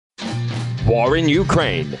war in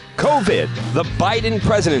Ukraine, COVID, the Biden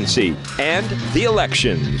presidency, and the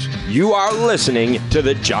elections. You are listening to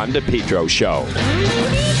The John DePetro Show.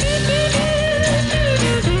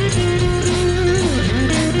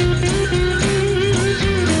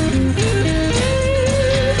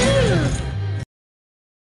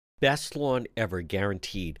 Best lawn ever,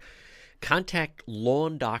 guaranteed. Contact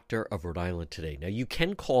Lawn Doctor of Rhode Island today. Now, you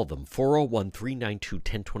can call them,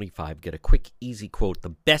 401-392-1025. Get a quick, easy quote.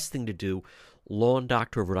 The best thing to do, Lawn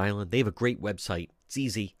Doctor of Rhode Island. They have a great website. It's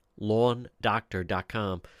easy,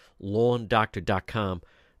 lawndoctor.com, lawndoctor.com.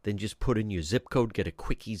 Then just put in your zip code, get a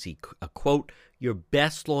quick, easy quote. Your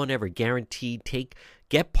best lawn ever, guaranteed.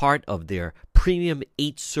 Get part of their premium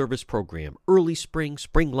 8-service program. Early spring,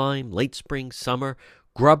 spring lime, late spring, summer,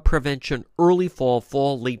 grub prevention, early fall,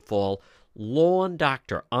 late fall. Lawn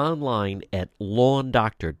Doctor online at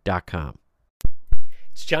lawndoctor.com.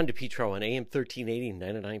 It's John DePetro on AM 1380,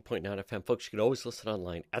 99.9 FM. Folks, you can always listen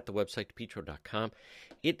online at the website, depetro.com.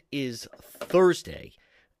 It is Thursday,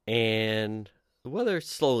 and the weather's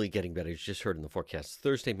slowly getting better. You just heard in the forecast.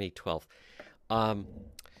 Thursday, May 12th.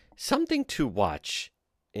 Something to watch,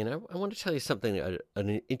 and I want to tell you something,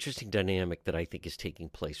 an interesting dynamic that I think is taking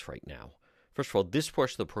place right now. First of all, this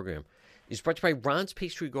portion of the program is brought to you by Ron's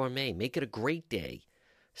Pastry Gourmet. Make it a great day.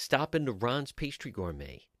 Stop into Ron's Pastry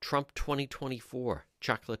Gourmet. Trump 2024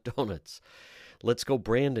 chocolate donuts. Let's Go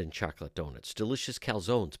Brandon chocolate donuts. Delicious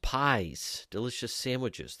calzones, pies, delicious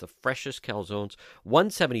sandwiches, the freshest calzones.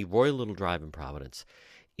 170 Royal Little Drive in Providence.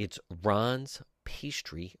 It's Ron's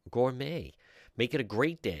Pastry Gourmet. Make it a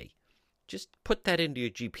great day. Just put that into your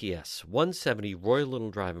GPS. 170 Royal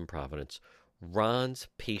Little Drive in Providence. Ron's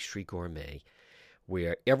Pastry Gourmet,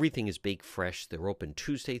 where everything is baked fresh. They're open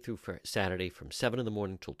Tuesday through Saturday from 7 in the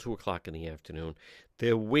morning till 2 o'clock in the afternoon.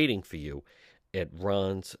 They're waiting for you at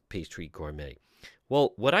Ron's Pastry Gourmet.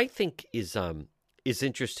 Well, what I think is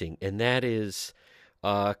interesting, and that is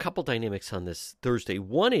a couple dynamics on this Thursday.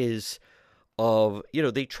 One is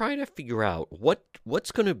they try to figure out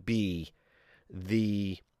what's going to be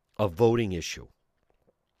a voting issue.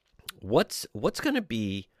 What's going to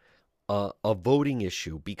be a voting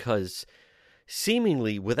issue, because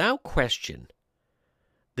seemingly, without question,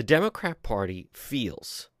 the Democrat Party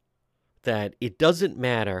feels that it doesn't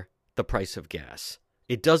matter the price of gas.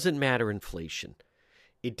 It doesn't matter inflation.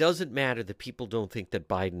 It doesn't matter that people don't think that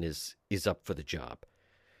Biden is up for the job.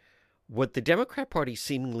 What the Democrat Party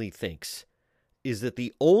seemingly thinks is that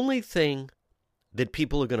the only thing that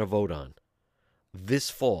people are going to vote on this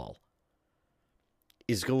fall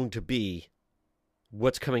is going to be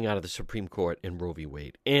what's coming out of the Supreme Court in Roe v.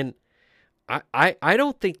 Wade. And I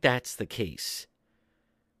don't think that's the case,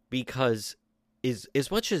 because as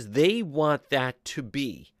much as they want that to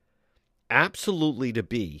be, absolutely to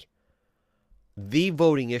be, the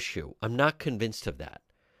voting issue, I'm not convinced of that.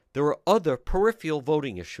 There are other peripheral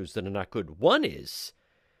voting issues that are not good. One is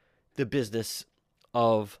the business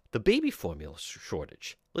of the baby formula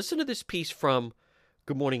shortage. Listen to this piece from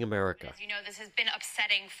Good Morning America. As you know, this has been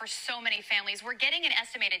upsetting for so many families. We're getting an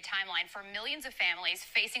estimated timeline for millions of families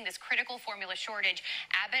facing this critical formula shortage.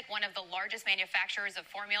 Abbott, one of the largest manufacturers of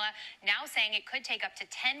formula, now saying it could take up to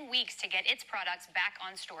 10 weeks to get its products back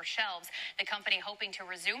on store shelves. The company hoping to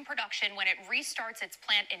resume production when it restarts its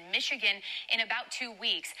plant in Michigan in about 2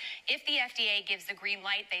 weeks. If the FDA gives the green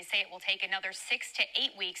light, they say it will take another 6 to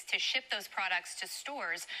 8 weeks to ship those products to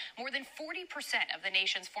stores. More than 40% of the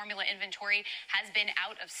nation's formula inventory has been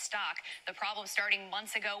out of stock. The problem starting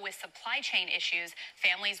months ago with supply chain issues.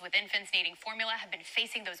 Families with infants needing formula have been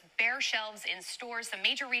facing those bare shelves in stores. Some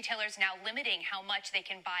major retailers now limiting how much they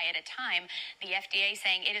can buy at a time. The FDA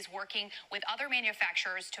saying it is working with other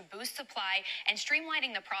manufacturers to boost supply and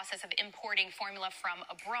streamlining the process of importing formula from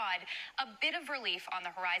abroad. A bit of relief on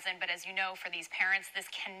the horizon, but as you know, for these parents, this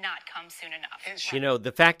cannot come soon enough.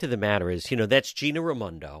 The fact of the matter is, that's Gina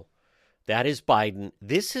Raimondo. That is Biden.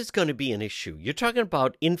 This is going to be an issue. You're talking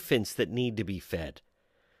about infants that need to be fed.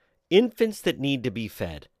 Infants that need to be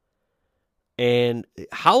fed. And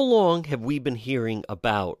how long have we been hearing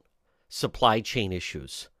about supply chain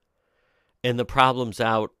issues and the problems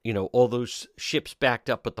out, all those ships backed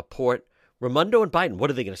up at the port? Raimondo and Biden,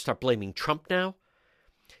 what are they going to start blaming Trump now?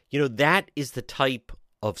 That is the type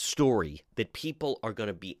of story that people are going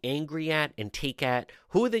to be angry at and take at.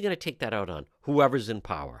 Who are they going to take that out on? Whoever's in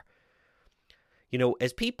power.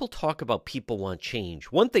 As people talk about people want change,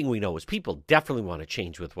 one thing we know is people definitely want to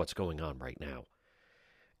change with what's going on right now.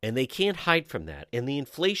 And they can't hide from that. And the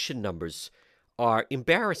inflation numbers are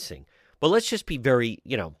embarrassing. But let's just be very,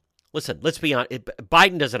 listen, let's be honest.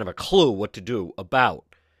 Biden doesn't have a clue what to do about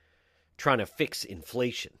trying to fix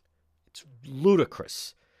inflation. It's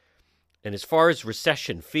ludicrous. And as far as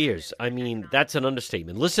recession fears, I mean, that's an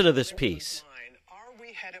understatement. Listen to this piece. Are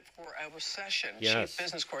we headed for a recession? Yes. Chief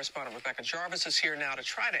business correspondent Rebecca Jarvis is here now to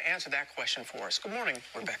try to answer that question for us. Good morning,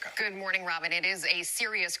 Rebecca. Good morning, Robin. It is a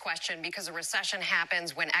serious question because a recession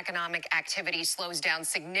happens when economic activity slows down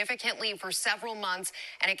significantly for several months,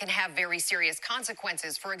 and it can have very serious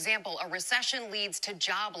consequences. For example, a recession leads to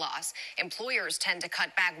job loss. Employers tend to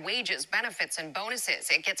cut back wages, benefits, and bonuses.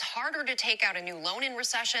 It gets harder to take out a new loan in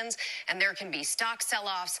recessions, and there can be stock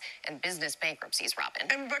sell-offs and business bankruptcies, Robin.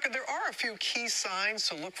 And Rebecca, there are a few key signs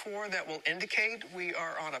to look for that will indicate we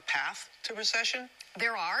are on a path to recession.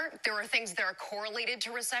 There are things that are correlated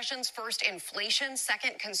to recessions. First, inflation.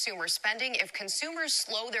 Second, consumer spending. If consumers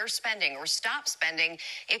slow their spending or stop spending,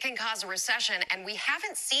 it can cause a recession. And we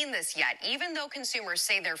haven't seen this yet. Even though consumers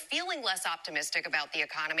say they're feeling less optimistic about the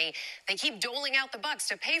economy, they keep doling out the bucks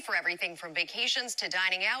to pay for everything from vacations to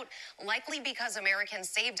dining out, likely because Americans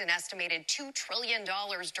saved an estimated $2 trillion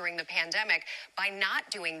during the pandemic by not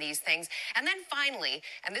doing these things. And then finally,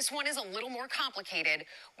 and this one is a little more complicated,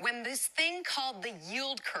 when this thing called the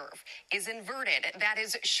yield curve is inverted, that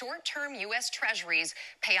is, short-term U.S. Treasuries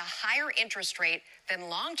pay a higher interest rate than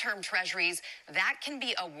long-term Treasuries, that can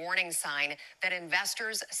be a warning sign that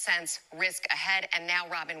investors sense risk ahead. And now,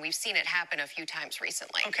 Robin, we've seen it happen a few times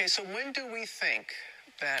recently. Okay, so when do we think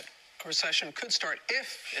that a recession could start,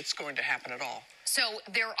 if it's going to happen at all? So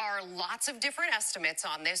there are lots of different estimates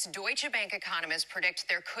on this. Deutsche Bank economists predict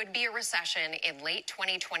there could be a recession in late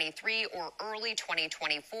 2023 or early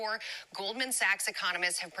 2024. Goldman Sachs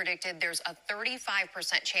economists have predicted there's a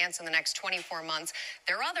 35% chance in the next 24 months.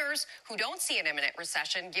 There are others who don't see an imminent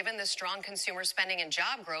recession. Given the strong consumer spending and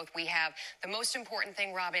job growth we have, the most important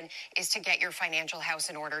thing, Robin, is to get your financial house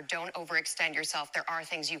in order. Don't overextend yourself. There are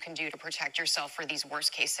things you can do to protect yourself for these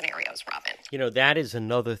worst case scenarios, Robin. You know, that is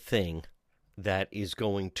another thing that is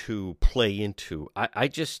going to play into. I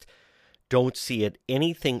just don't see it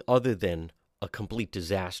anything other than a complete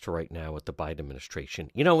disaster right now with the Biden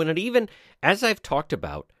administration. You know, and it even, as I've talked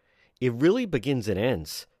about, it really begins and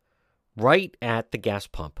ends right at the gas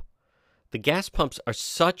pump. The gas pumps are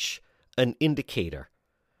such an indicator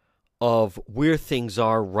of where things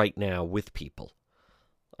are right now with people.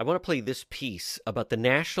 I want to play this piece about the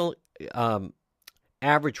national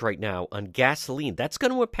average right now on gasoline. That's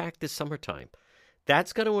going to impact this summertime.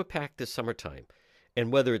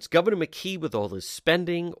 And whether it's Governor McKee with all his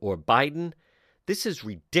spending or Biden, this is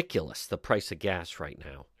ridiculous, the price of gas right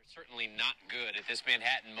now. Certainly not good at this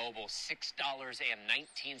Manhattan Mobile.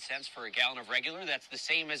 $6.19 for a gallon of regular. That's the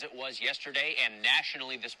same as it was yesterday. And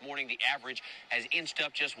nationally this morning, the average has inched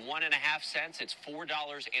up just 1.5 cents. It's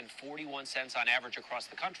 $4.41 on average across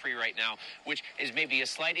the country right now, which is maybe a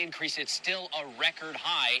slight increase. It's still a record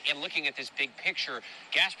high. And looking at this big picture,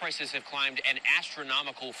 gas prices have climbed an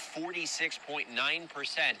astronomical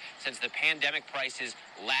 46.9% since the pandemic prices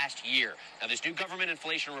last year. Now, this new government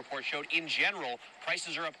inflation report showed in general,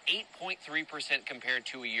 prices are up 8.3% compared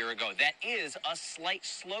to a year ago. That is a slight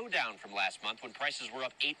slowdown from last month when prices were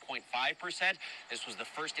up 8.5%. This was the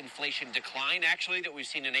first inflation decline, actually, that we've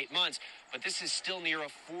seen in 8 months. But this is still near a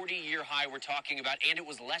 40-year high we're talking about, and it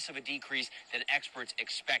was less of a decrease than experts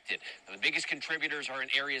expected. Now, the biggest contributors are in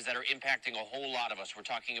areas that are impacting a whole lot of us. We're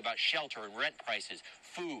talking about shelter and rent prices,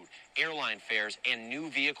 food, airline fares, and new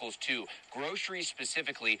vehicles, too. Groceries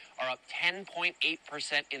specifically are up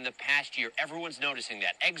 10.8% in the past year. Everyone's noticing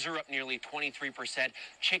that. Eggs are up nearly 23%.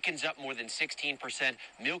 Chicken's up more than 16%.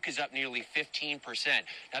 Milk is up nearly 15%.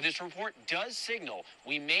 Now, this report does signal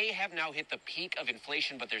we may have now hit the peak of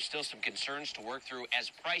inflation, but there's still some concerns to work through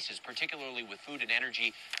as prices, particularly with food and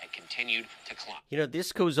energy, have continued to climb. You know,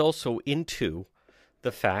 this goes also into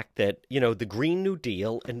the fact that, you know, the Green New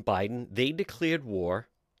Deal and Biden, they declared war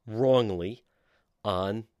wrongly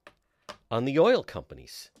on the oil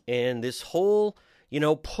companies. And this whole, you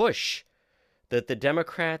know, push that the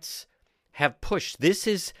Democrats have pushed. This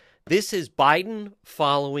is Biden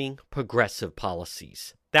following progressive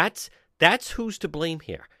policies. That's who's to blame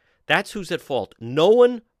here. That's who's at fault. No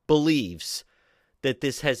one believes that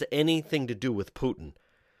this has anything to do with Putin,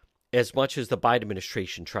 as much as the Biden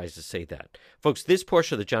administration tries to say that. Folks, this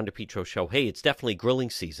portion of the John DePietro Show, hey, it's definitely grilling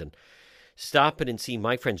season. Stop in and see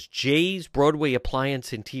my friends Jay's Broadway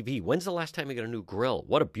Appliance and TV. When's the last time you got a new grill?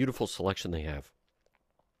 What a beautiful selection they have.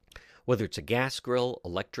 Whether it's a gas grill,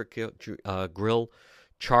 electric grill,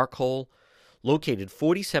 charcoal, located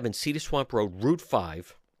 47 Cedar Swamp Road, Route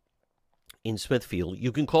 5 in Smithfield.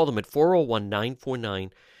 You can call them at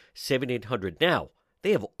 401-949-7800. Now,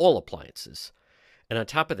 they have all appliances. And on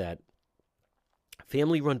top of that,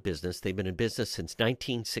 family-run business. They've been in business since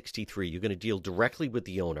 1963. You're going to deal directly with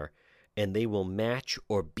the owner, and they will match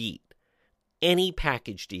or beat any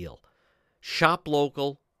package deal. Shop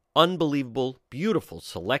local, unbelievable, beautiful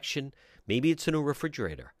selection. Maybe it's a new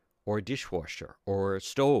refrigerator or a dishwasher or a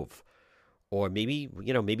stove, or maybe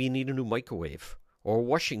you need a new microwave or a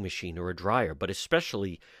washing machine or a dryer, but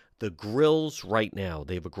especially the grills right now.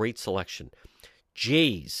 They have a great selection.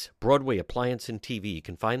 Jay's Broadway Appliance and TV. You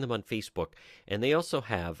can find them on Facebook, and they also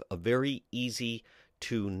have a very easy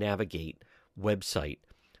to navigate website,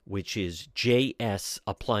 which is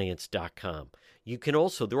jsappliance.com. You can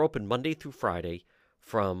also, they're open Monday through Friday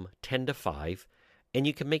from 10 to 5, and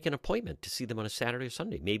you can make an appointment to see them on a Saturday or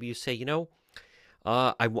Sunday. Maybe you say,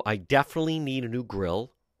 I definitely need a new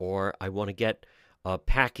grill, or I want to get a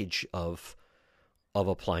package of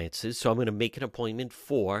appliances, so I'm going to make an appointment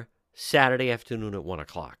for Saturday afternoon at 1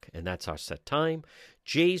 o'clock, and that's our set time.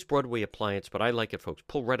 Jay's Broadway Appliance, but I like it, folks.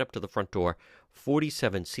 Pull right up to the front door,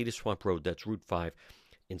 47 Cedar Swamp Road, that's Route 5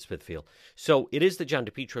 in Smithfield. So it is the John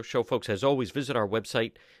DePetro Show, folks. As always, visit our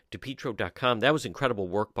website, depetro.com. That was incredible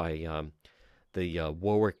work by the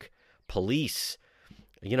Warwick police.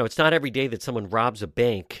 It's not every day that someone robs a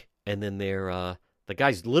bank and then the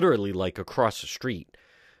guy's literally like across the street.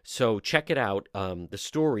 So check it out. The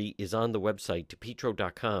story is on the website,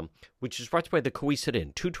 depetro.com, which is brought to you by the Cohasset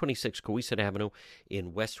Inn, 226 Cohasset Avenue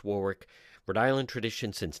in West Warwick. Rhode Island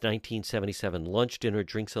tradition since 1977. Lunch, dinner,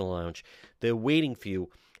 drinks in the lounge. They're waiting for you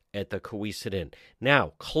at the Cohasset Inn.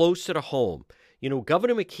 Now, closer to home,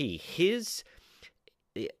 Governor McKee,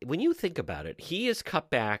 when you think about it, he has cut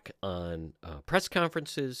back on press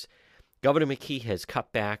conferences. Governor McKee has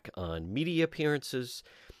cut back on media appearances.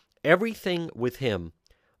 Everything with him,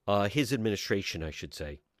 his administration, I should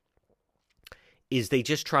say, is they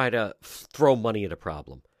just try to throw money at a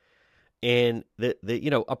problem. And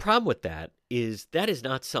a problem with that is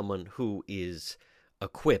not someone who is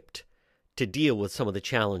equipped to deal with some of the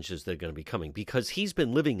challenges that are going to be coming, because he's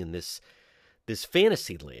been living in this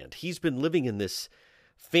fantasy land. He's been living in this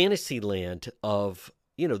fantasy land of,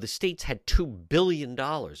 the state's had $2 billion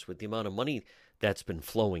with the amount of money that's been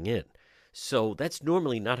flowing in. So that's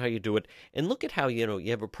normally not how you do it. And look at how,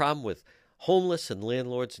 you have a problem with homeless and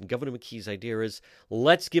landlords, and Governor McKee's idea is,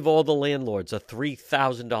 let's give all the landlords a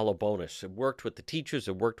 $3,000 bonus. It worked with the teachers.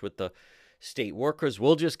 It worked with the state workers.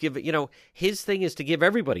 We'll just give it, his thing is to give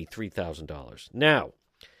everybody $3,000. Now,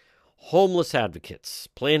 homeless advocates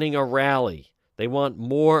planning a rally. They want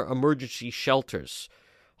more emergency shelters,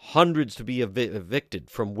 hundreds to be evicted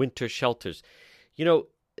from winter shelters.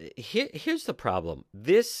 Here's the problem.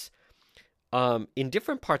 This, in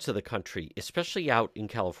different parts of the country, especially out in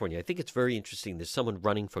California, I think it's very interesting. There's someone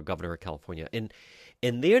running for governor of California, and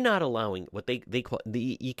they're not allowing what they call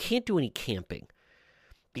you can't do any camping,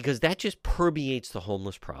 because that just permeates the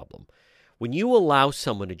homeless problem. When you allow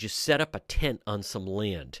someone to just set up a tent on some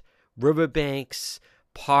land, riverbanks,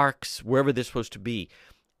 parks, wherever they're supposed to be,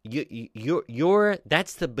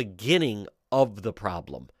 that's the beginning of the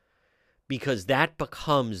problem, because that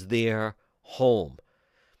becomes their home.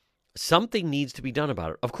 Something needs to be done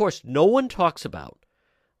about it. Of course, no one talks about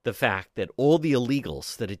the fact that all the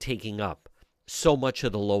illegals that are taking up so much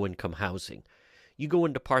of the low-income housing. You go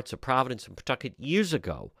into parts of Providence and Pawtucket years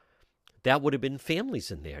ago, that would have been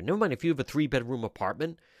families in there. Never mind, if you have a 3-bedroom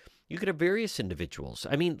apartment, you could have various individuals.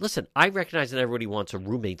 I mean, listen, I recognize that everybody wants a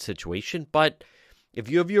roommate situation, but if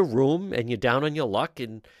you have your room and you're down on your luck,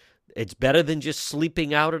 and it's better than just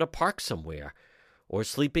sleeping out at a park somewhere, or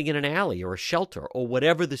sleeping in an alley or a shelter, or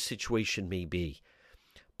whatever the situation may be.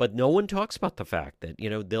 But no one talks about the fact that,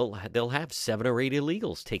 they'll have 7 or 8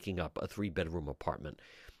 illegals taking up a 3-bedroom apartment,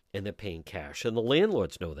 and they're paying cash. And the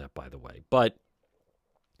landlords know that, by the way. But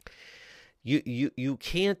you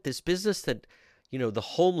can't, this business that, the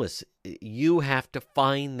homeless, you have to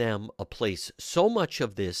find them a place. So much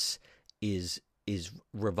of this is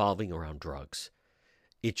revolving around drugs.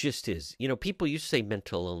 It just is. People used to say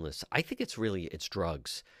mental illness. I think it's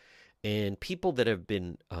drugs. And people that have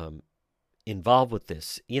been involved with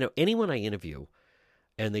this, anyone I interview,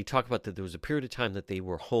 and they talk about that there was a period of time that they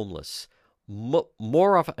were homeless,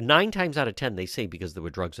 more often, 9 times out of 10, they say because there were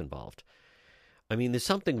drugs involved. I mean, there's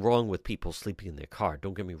something wrong with people sleeping in their car,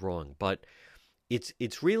 don't get me wrong, but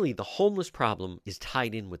it's really, the homeless problem is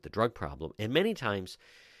tied in with the drug problem. And many times,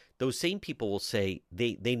 those same people will say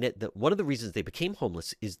that one of the reasons they became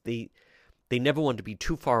homeless is they never wanted to be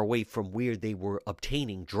too far away from where they were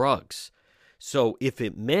obtaining drugs. So if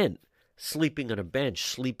it meant sleeping on a bench,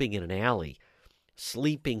 sleeping in an alley,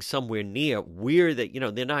 sleeping somewhere near where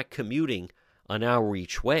they're not commuting an hour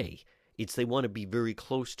each way, it's they want to be very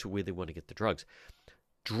close to where they want to get the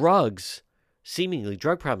drugs. Seemingly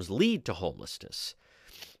drug problems lead to homelessness.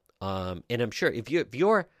 And I'm sure if you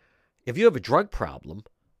have a drug problem,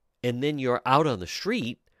 and then you're out on the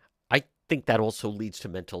street, I think that also leads to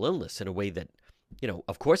mental illness in a way that,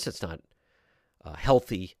 of course it's not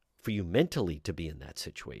healthy for you mentally to be in that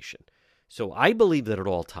situation. So I believe that it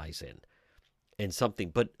all ties in and something.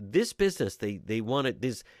 But this business, they want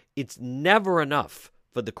it. It's never enough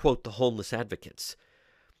for the, quote, the homeless advocates.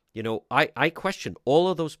 I question all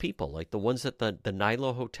of those people, like the ones at the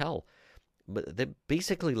Nilo Hotel. But they're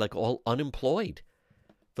basically like all unemployed.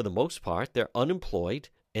 For the most part, they're unemployed,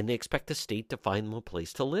 and they expect the state to find them a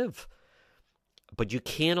place to live. But you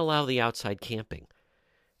can't allow the outside camping,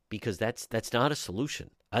 because that's not a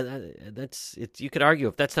solution. You could argue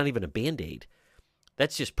if that's not even a Band-Aid,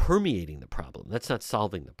 that's just permeating the problem. That's not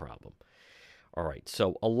solving the problem. All right,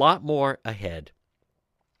 so a lot more ahead.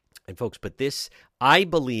 And folks, but I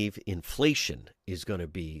believe inflation is going to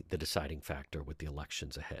be the deciding factor with the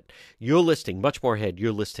elections ahead. You're listening, much more ahead,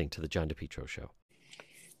 you're listening to The John DePetro Show.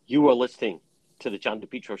 You are listening to The John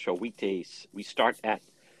DePetro Show weekdays. We start at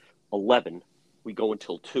 11. We go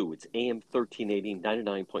until 2. It's AM 1380,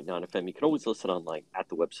 99.9 FM. You can always listen online at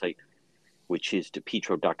the website, which is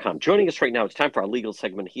DePetro.com. Joining us right now, it's time for our legal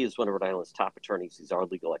segment. He is one of Rhode Island's top attorneys. He's our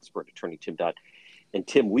legal expert, Attorney Tim Dodd. And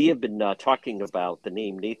Tim, we have been talking about the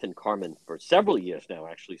name Nathan Carman for several years now,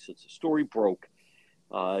 actually, since the story broke.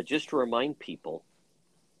 Just to remind people,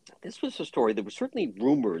 this was a story. There were certainly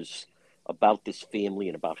rumors about this family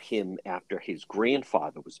and about him after his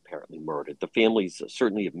grandfather was apparently murdered. The family's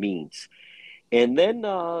certainly of means. And then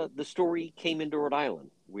the story came into Rhode Island,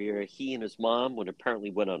 where he and his mom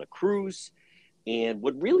apparently went on a cruise. And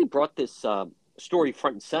what really brought this story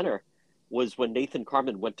front and center was when Nathan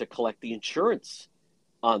Carman went to collect the insurance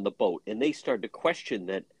on the boat, and they started to question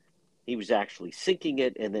that he was actually sinking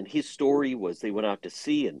it. And then his story was they went out to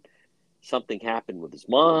sea and something happened with his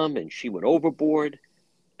mom and she went overboard.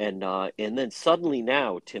 And then suddenly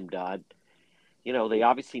now, Tim Dodd, they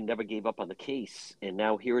obviously never gave up on the case. And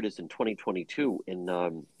now here it is in 2022.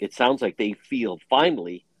 And it sounds like they feel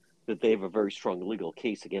finally that they have a very strong legal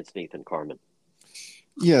case against Nathan Carman.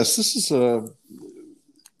 Yes, this is a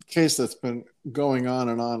case that's been going on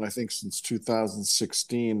and on, I think, since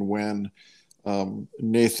 2016, when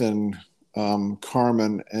Nathan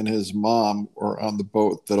Carman and his mom were on the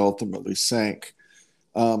boat that ultimately sank.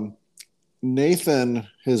 Nathan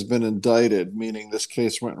has been indicted, meaning this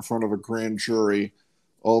case went in front of a grand jury,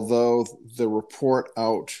 although the report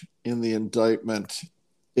out in the indictment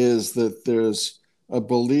is that there's a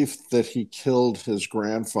belief that he killed his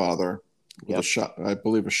grandfather with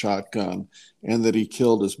a shotgun, and that he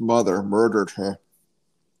killed his mother, murdered her.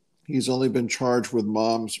 He's only been charged with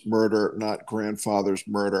mom's murder, not grandfather's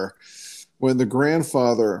murder. When the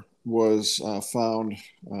grandfather was found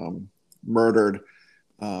murdered,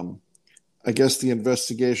 I guess the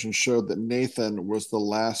investigation showed that Nathan was the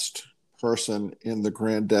last person in the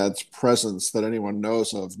granddad's presence that anyone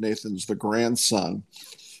knows of. Nathan's the grandson.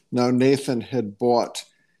 Now, Nathan had bought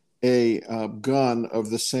a gun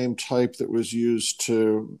of the same type that was used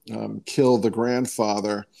to kill the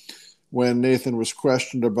grandfather. When Nathan was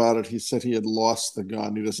questioned about it, he said he had lost the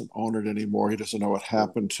gun. He doesn't own it anymore. He doesn't know what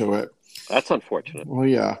happened to it. That's unfortunate. Well,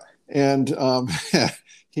 yeah. And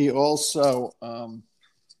he also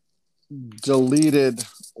deleted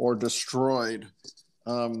or destroyed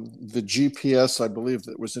the GPS, I believe,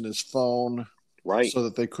 that was in his phone, right, so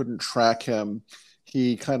that they couldn't track him.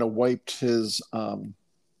 He kind of wiped his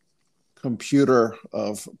computer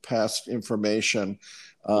of past information.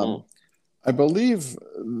 I believe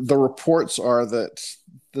the reports are that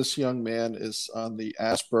this young man is on the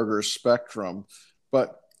Asperger's spectrum,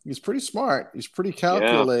 but he's pretty smart. He's pretty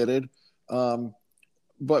calculated,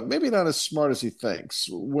 but maybe not as smart as he thinks.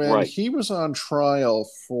 When he was on trial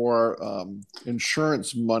for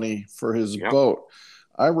insurance money for his boat,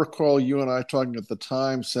 I recall you and I talking at the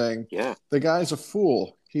time saying, the guy's a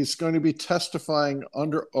fool. He's going to be testifying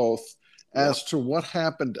under oath as to what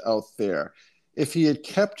happened out there. If he had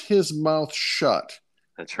kept his mouth shut.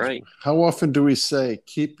 That's right. How often do we say,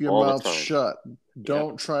 keep your mouth shut?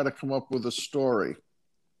 Don't try to come up with a story.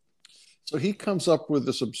 So he comes up with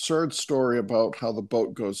this absurd story about how the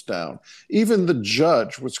boat goes down. Even the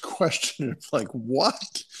judge was questioning, like,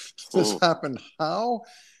 what? This happened? How?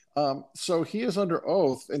 So he is under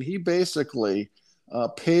oath, and he basically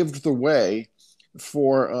paved the way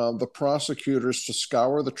for the prosecutors to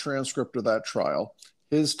scour the transcript of that trial,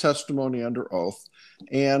 his testimony under oath.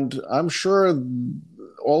 And I'm sure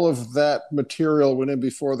all of that material went in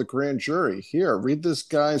before the grand jury. Here, read this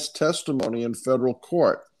guy's testimony in federal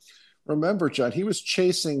court. Remember, John, he was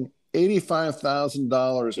chasing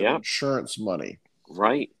 $85,000 in insurance money.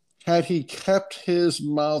 Right. Had he kept his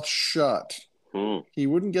mouth shut, he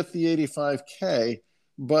wouldn't get the $85K,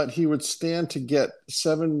 but he would stand to get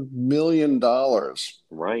 $7 million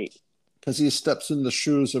Right. because he steps in the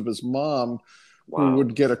shoes of his mom, who Wow.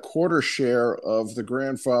 would get a quarter share of the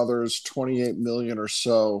grandfather's 28 million or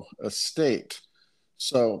so estate.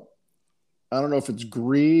 So I don't know if it's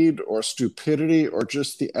greed or stupidity or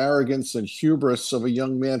just the arrogance and hubris of a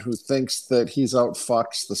young man who thinks that he's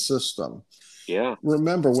outfoxed the system. Yeah.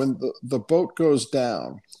 Remember, when the boat goes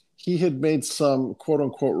down, he had made some quote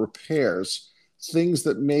unquote repairs, things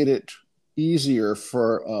that made it easier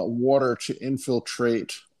for water to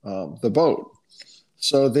infiltrate the boat.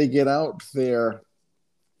 So they get out there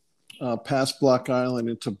past Block Island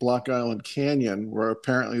into Block Island Canyon, where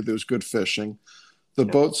apparently there's good fishing. The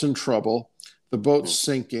boat's in trouble. The boat's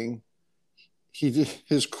sinking.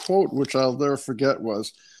 His quote, which I'll never forget,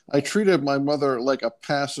 was, "I treated my mother like a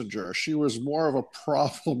passenger. She was more of a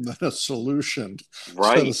problem than a solution."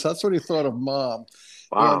 Right. So that's what he thought of mom.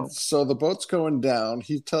 Wow. And so the boat's going down.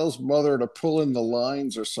 He tells mother to pull in the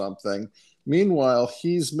lines or something. Meanwhile,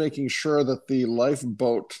 he's making sure that the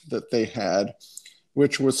lifeboat that they had,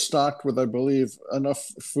 which was stocked with, I believe, enough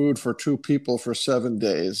food for 2 people for 7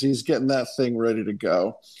 days, he's getting that thing ready to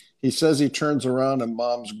go. He says he turns around and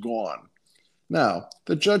mom's gone. Now,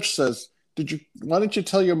 the judge says, why didn't you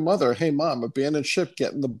tell your mother, hey, mom, abandon ship,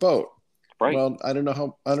 get in the boat? Right. Well, I don't know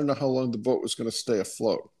how long the boat was going to stay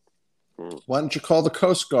afloat. Why didn't you call the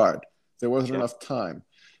Coast Guard? There wasn't enough time.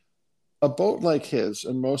 A boat like his,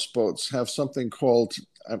 and most boats, have something called,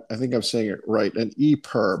 I think I'm saying it right, an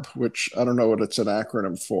EPIRB, which I don't know what it's an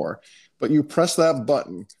acronym for, but you press that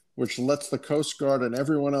button, which lets the Coast Guard and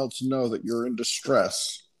everyone else know that you're in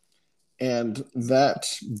distress. And that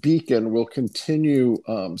beacon will continue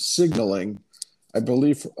signaling, I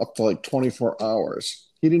believe, for up to like 24 hours.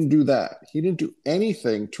 He didn't do that. He didn't do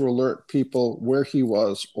anything to alert people where he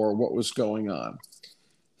was or what was going on.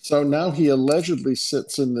 So now he allegedly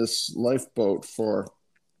sits in this lifeboat for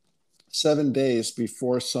 7 days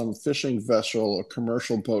before some fishing vessel or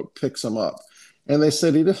commercial boat picks him up. And they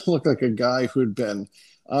said he didn't look like a guy who'd been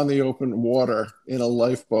on the open water in a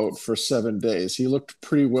lifeboat for 7 days. He looked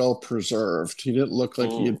pretty well preserved. He didn't look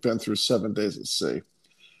like he had been through 7 days at sea.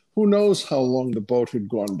 Who knows how long the boat had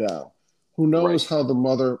gone down? Who knows how the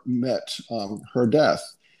mother met her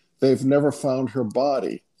death? They've never found her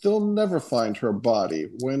body. They'll never find her body.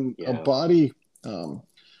 When a body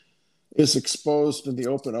is exposed in the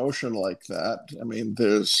open ocean like that, I mean,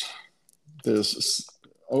 there's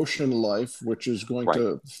ocean life, which is going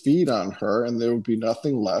to feed on her, and there would be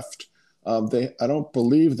nothing left. I don't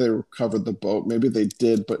believe they recovered the boat. Maybe they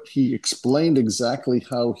did, but he explained exactly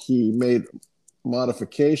how he made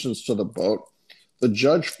modifications to the boat. The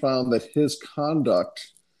judge found that his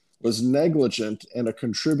conduct was negligent and a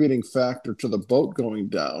contributing factor to the boat going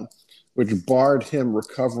down, which barred him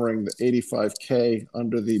recovering the $85K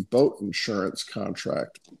under the boat insurance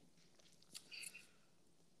contract.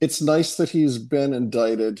 It's nice that he's been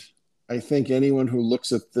indicted. I think anyone who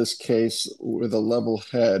looks at this case with a level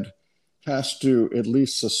head has to at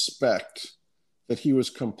least suspect that he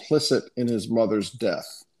was complicit in his mother's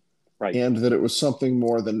death, and that it was something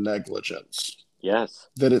more than negligence. Yes.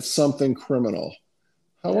 That it's something criminal.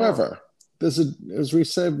 However, as we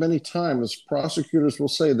say many times, prosecutors will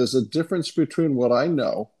say there's a difference between what I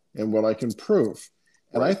know and what I can prove.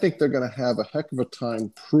 And I think they're going to have a heck of a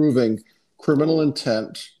time proving criminal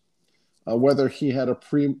intent, whether he had a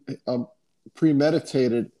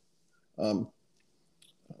premeditated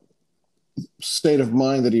state of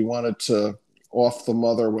mind that he wanted to off the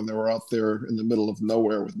mother when they were out there in the middle of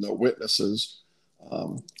nowhere with no witnesses,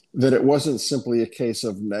 that it wasn't simply a case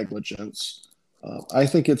of negligence. I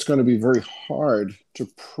think it's going to be very hard to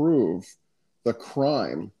prove the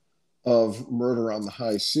crime of murder on the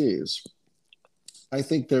high seas. I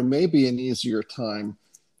think there may be an easier time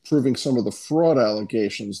proving some of the fraud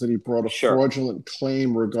allegations, that he brought a fraudulent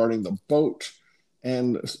claim regarding the boat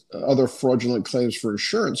and other fraudulent claims for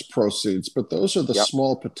insurance proceeds. But those are the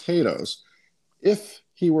small potatoes. If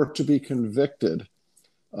he were to be convicted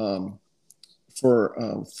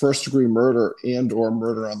for first-degree murder and or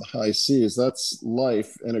murder on the high seas, that's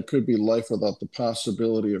life, and it could be life without the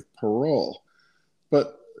possibility of parole.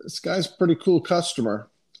 But this guy's a pretty cool customer,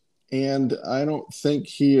 and I don't think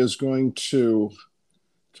he is going to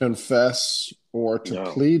confess or to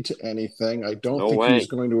plead to anything. I don't think he's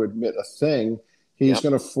going to admit a thing. He's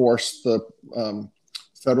going to force the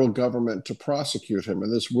federal government to prosecute him,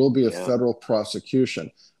 and this will be a federal prosecution.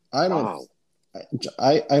 I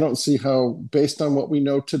don't see how, based on what we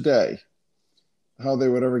know today, how they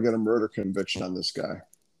would ever get a murder conviction on this guy.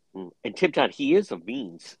 And Tim John, he is of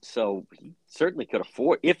means, so he certainly could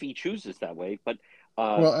afford, if he chooses that way. But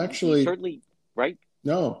well, actually, certainly, right?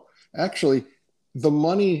 No, actually, the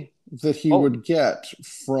money that he would get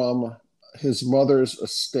from his mother's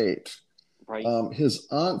estate, Right. his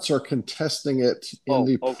aunts are contesting it in Oh,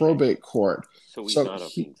 the okay. probate court. So he's So not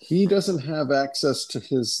up being he doesn't have access to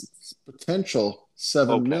his potential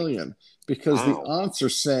 7 million because the Wow. aunts are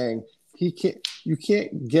saying you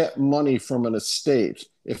can't get money from an estate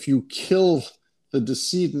if you kill the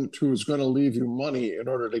decedent who is going to leave you money in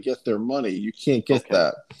order to get their money. You can't get Okay.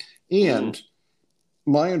 that. And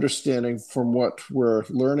my understanding from what we're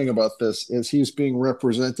learning about this is he's being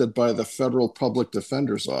represented by the Federal Public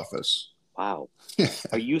Defender's Office. Wow.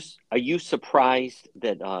 Are you surprised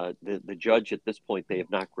that the judge at this point, they have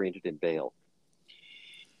not granted him bail?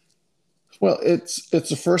 Well, it's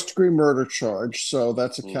a first-degree murder charge, so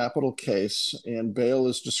that's a capital case, and bail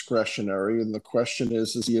is discretionary. And the question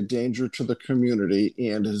is he a danger to the community,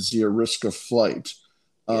 and is he a risk of flight?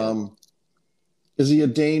 Yeah. Is he a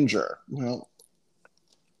danger? Well,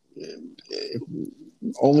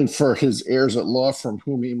 only for his heirs at law from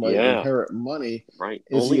whom he might inherit money. Right.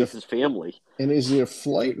 Only his family. And is he a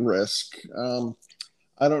flight risk?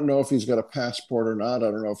 I don't know if he's got a passport or not.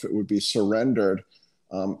 I don't know if it would be surrendered.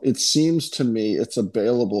 It seems to me it's a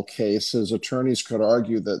bailable case. His attorneys could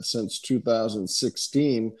argue that since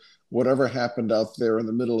 2016, whatever happened out there in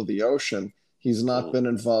the middle of the ocean, he's not been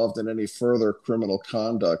involved in any further criminal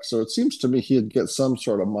conduct. So it seems to me he'd get some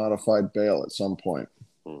sort of modified bail at some point.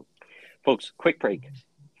 Folks, quick break.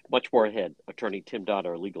 Much more ahead. Attorney Tim Dodd,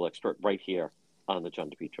 our legal expert, right here on the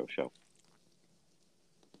John DePietro Show.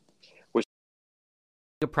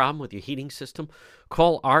 A problem with your heating system?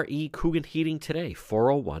 Call R.E. Coogan Heating today,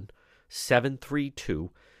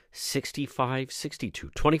 401-732-6562.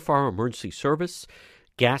 24-hour emergency service,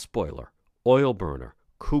 gas boiler, oil burner,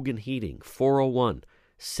 Coogan Heating,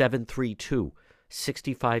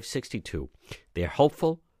 401-732-6562. They're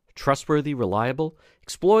helpful, trustworthy, reliable.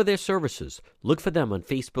 Explore their services. Look for them on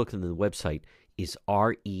Facebook, and the website is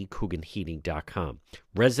recooganheating.com.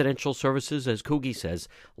 Residential services, as Coogie says,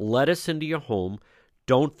 let us into your home.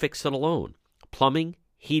 Don't fix it alone. Plumbing,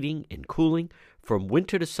 heating, and cooling from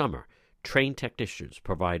winter to summer. Trained technicians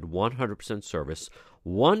provide 100% service,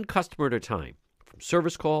 one customer at a time. From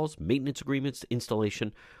service calls, maintenance agreements, to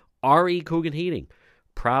installation, R.E. Coogan Heating,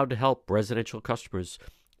 proud to help residential customers,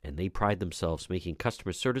 and they pride themselves making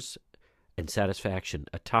customer service and satisfaction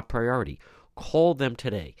a top priority. Call them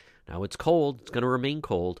today. Now it's cold. It's going to remain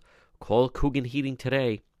cold. Call Coogan Heating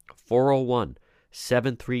today,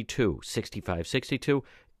 401-732-6562.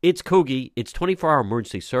 It's Coogie. It's 24-hour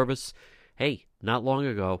emergency service. Hey, not long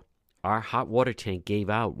ago, our hot water tank gave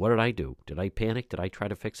out. What did I do? Did I panic? Did I try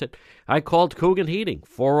to fix it? I called Coogan Heating,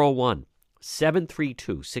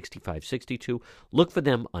 401-732-6562. Look for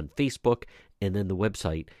them on Facebook, and then the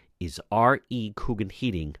website is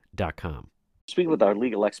recooganheating.com. Speaking with our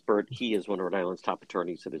legal expert, he is one of Rhode Island's top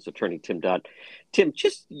attorneys. It is Attorney Tim Dodd. Tim,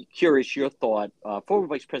 just curious, your thought. Former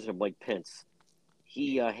Vice President Mike Pence,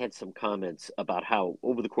 he had some comments about how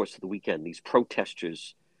over the course of the weekend, these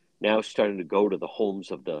protesters now starting to go to the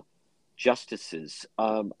homes of the justices.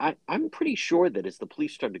 I'm pretty sure that as the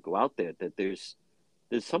police start to go out there, that there's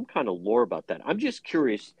some kind of lore about that. I'm just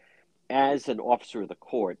curious, as an officer of the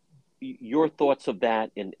court, your thoughts of that,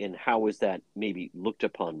 and how is that maybe looked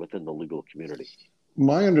upon within the legal community?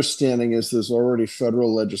 My understanding is there's already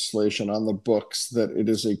federal legislation on the books that it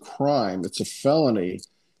is a crime, it's a felony,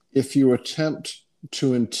 if you attempt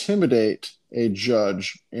to intimidate a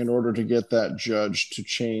judge in order to get that judge to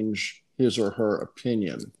change his or her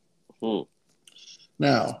opinion.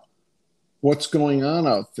 Now, what's going on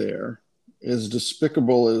out there, as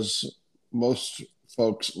despicable as most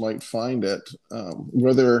folks might find it,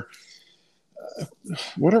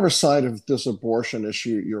 whatever side of this abortion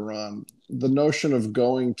issue you're on, the notion of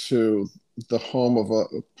going to the home of a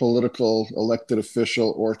political elected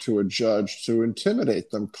official or to a judge to intimidate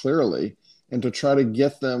them clearly and to try to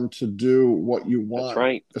get them to do what you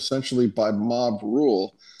want, essentially by mob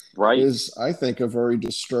rule, is, I think, a very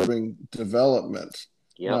disturbing development.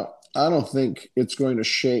 Now, I don't think it's going to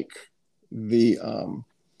shake the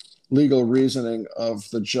legal reasoning of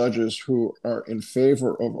the judges who are in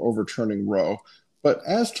favor of overturning Roe. But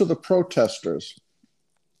as to the protesters,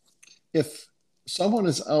 if someone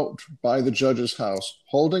is out by the judge's house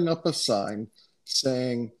holding up a sign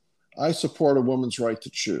saying, "I support a woman's right to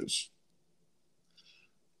choose,"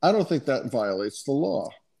 I don't think that violates the law,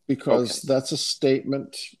 because that's a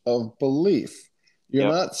statement of belief. You're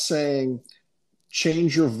not saying,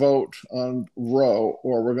 change your vote on Roe,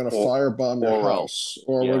 or we're going to firebomb your house,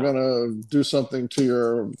 or we're going to do something to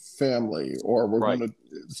your family, or we're going to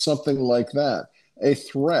something like that. A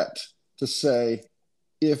threat to say,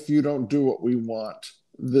 if you don't do what we want,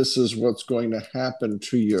 this is what's going to happen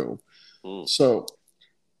to you. So,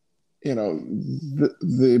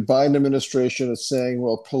 the Biden administration is saying,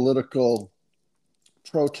 well, political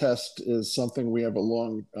protest is something we have a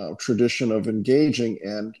long tradition of engaging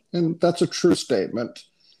in, and that's a true statement.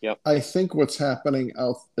 Yep. I think what's happening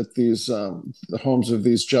out at these the homes of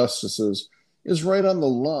these justices is right on the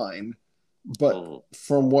line, but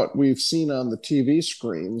from what we've seen on the TV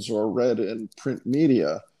screens or read in print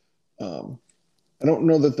media, I don't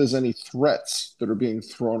know that there's any threats that are being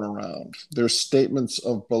thrown around. There's statements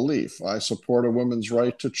of belief. I support a woman's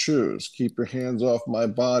right to choose. Keep your hands off my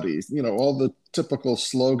body. All the typical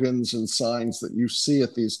slogans and signs that you see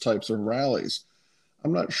at these types of rallies.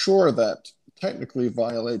 I'm not sure that technically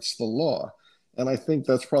violates the law. And I think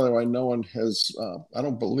that's probably why no one has, I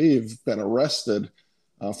don't believe, been arrested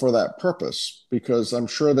for that purpose, because I'm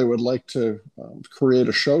sure they would like to create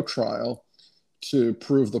a show trial to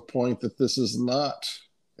prove the point that this is not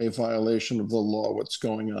a violation of the law, what's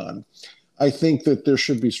going on. I think that there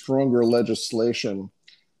should be stronger legislation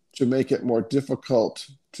to make it more difficult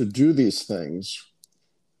to do these things,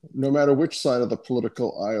 no matter which side of the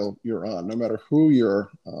political aisle you're on, no matter who you're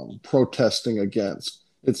protesting against.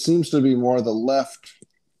 It seems to be more the left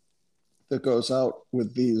that goes out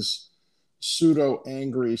with these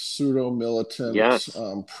pseudo-angry, pseudo-militant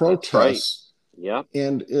protests. Yeah.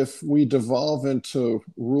 And if we devolve into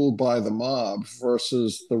rule by the mob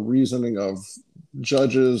versus the reasoning of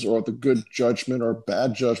judges or the good judgment or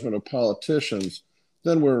bad judgment of politicians,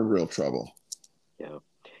 then we're in real trouble. Yeah.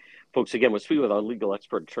 Folks, again, we're speaking with our legal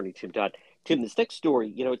expert, attorney Tim Dodd. Tim, this next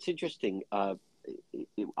story, it's interesting.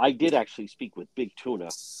 I did actually speak with Big Tuna,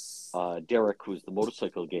 Derek, who's the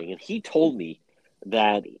motorcycle gang, and he told me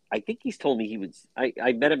that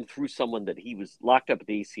I met him through someone that he was locked up at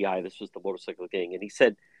the ACI. This was the motorcycle gang. And he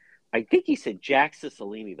said Jack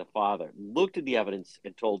Cicilline, the father, looked at the evidence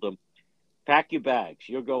and told him, pack your bags,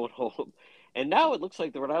 you're going home. And now it looks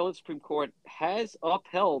like the Rhode Island Supreme Court has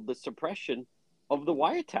upheld the suppression of the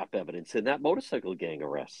wiretap evidence in that motorcycle gang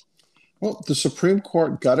arrest. Well, the Supreme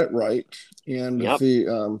Court got it right. And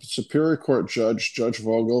the Superior Court Judge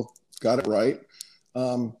Vogel, got it right.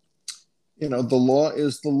 The law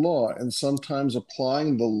is the law, and sometimes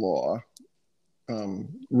applying the law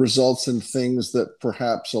results in things that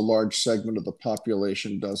perhaps a large segment of the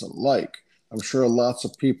population doesn't like. I'm sure lots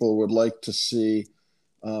of people would like to see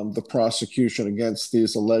the prosecution against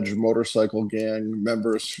these alleged motorcycle gang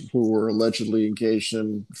members who were allegedly engaged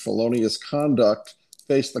in felonious conduct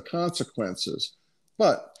face the consequences.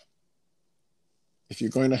 But if you're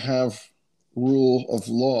going to have rule of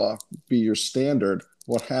law be your standard,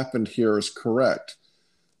 what happened here is correct.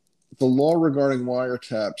 The law regarding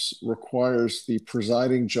wiretaps requires the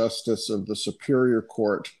presiding justice of the Superior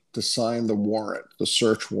Court to sign the warrant, the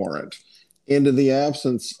search warrant. And in the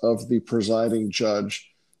absence of the presiding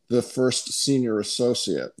judge, the first senior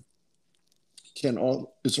associate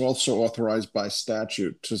is also authorized by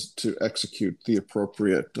statute to execute the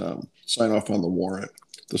appropriate sign off on the warrant,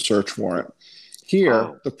 the search warrant.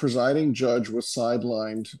 Here, the presiding judge was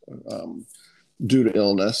sidelined due to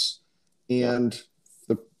illness, and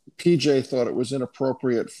the PJ thought it was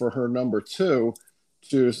inappropriate for her number two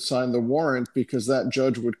to sign the warrant because that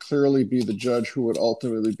judge would clearly be the judge who would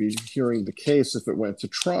ultimately be hearing the case if it went to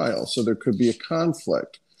trial. So there could be a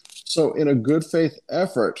conflict. So in a good faith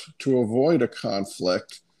effort to avoid a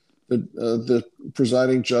conflict, the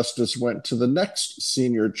presiding justice went to the next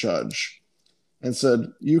senior judge and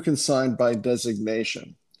said, you can sign by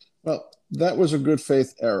designation. Well, that was a good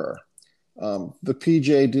faith error. The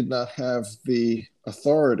PJ did not have the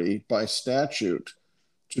authority by statute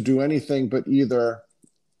to do anything but either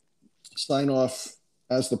sign off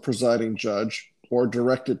as the presiding judge or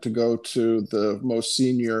direct it to go to the most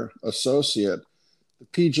senior associate. The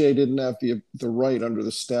PJ didn't have the right under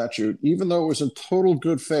the statute, even though it was in total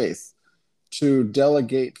good faith, to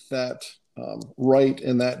delegate that right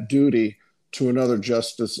and that duty to another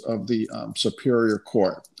justice of the Superior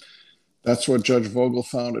Court. That's what Judge Vogel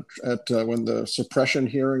found at when the suppression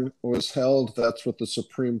hearing was held. That's what the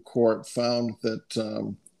Supreme Court found, that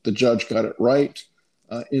the judge got it right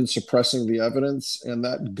in suppressing the evidence, and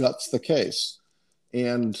that guts the case.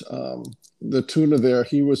 And the Tuna there,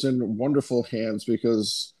 he was in wonderful hands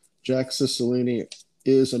because Jack Cicilline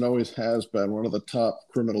is and always has been one of the top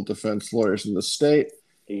criminal defense lawyers in the state.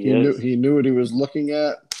 He knew what he was looking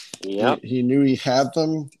at. Yep. He knew he had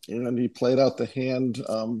them, and he played out the hand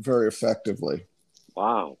very effectively.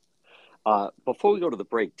 Wow. Before we go to the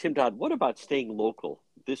break, Tim Dodd, what about staying local?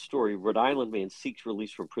 This story, Rhode Island man seeks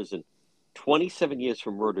release from prison. 27 years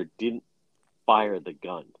from murder, didn't fire the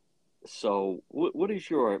gun. So what is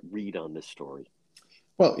your read on this story?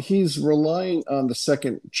 Well, he's relying on the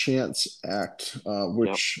Second Chance Act, Yep.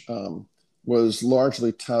 which was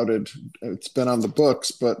largely touted. It's been on the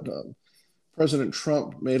books, but President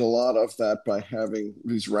Trump made a lot of that by having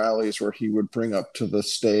these rallies where he would bring up to the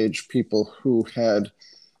stage people who had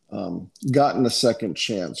gotten a second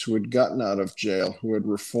chance, who had gotten out of jail, who had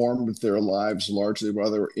reformed their lives largely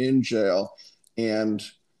while they were in jail, and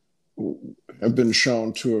have been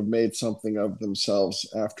shown to have made something of themselves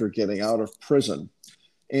after getting out of prison.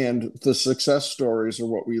 And the success stories are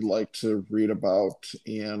what we like to read about.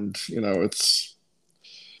 And, it's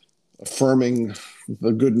affirming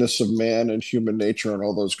the goodness of man and human nature and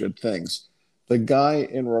all those good things. The guy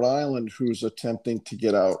in Rhode Island who's attempting to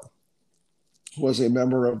get out was a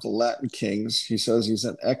member of the Latin Kings. He says he's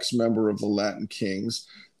an ex-member of the Latin Kings,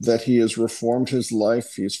 that he has reformed his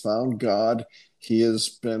life. He's found God. He has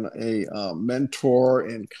been a mentor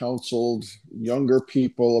and counseled younger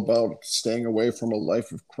people about staying away from a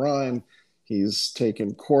life of crime. He's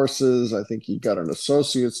taken courses. I think he got an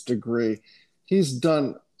associate's degree. He's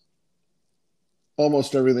done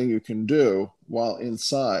almost everything you can do while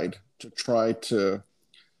inside to try to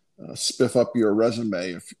spiff up your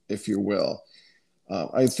resume, if you will.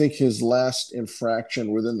 I think his last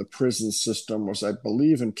infraction within the prison system was, I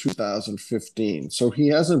believe, in 2015. So he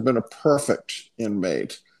hasn't been a perfect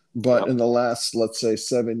inmate, but in the last, let's say,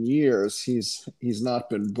 7 years, he's not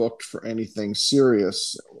been booked for anything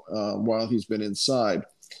serious while he's been inside.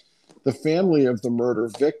 The family of the murder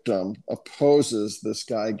victim opposes this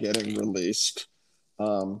guy getting released.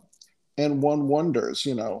 And one wonders,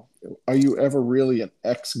 are you ever really an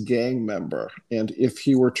ex-gang member? And if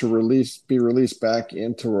he were to be released back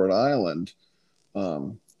into Rhode Island,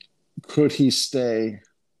 could he stay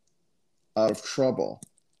out of trouble?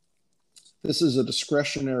 This is a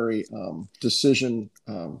discretionary decision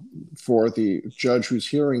for the judge who's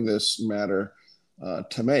hearing this matter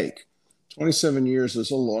to make. 27 years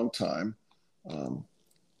is a long time.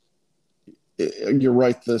 You're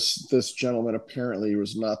right. This gentleman apparently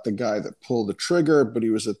was not the guy that pulled the trigger, but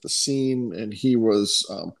he was at the scene, and he was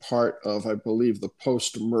part of, I believe, the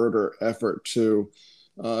post-murder effort to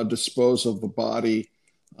dispose of the body.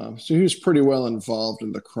 So he was pretty well involved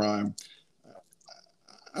in the crime.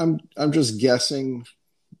 I'm just guessing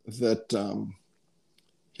that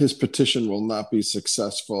his petition will not be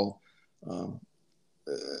successful.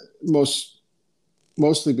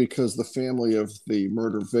 Mostly because the family of the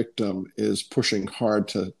murder victim is pushing hard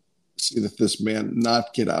to see that this man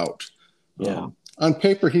not get out. Yeah. On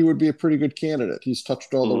paper, he would be a pretty good candidate. He's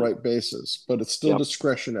touched all the right bases, but it's still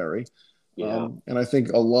discretionary. Yeah. And I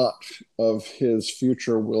think a lot of his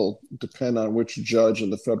future will depend on which judge in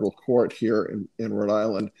the federal court here in Rhode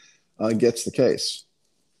Island gets the case.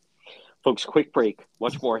 Folks, quick break.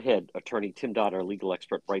 Much more ahead. Attorney Tim Dodd, our legal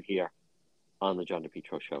expert, right here on the John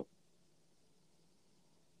DePetro Show.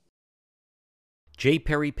 J.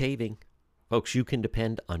 Perry Paving. Folks, you can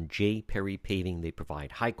depend on J. Perry Paving. They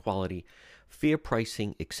provide high quality, fair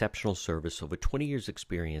pricing, exceptional service, over 20 years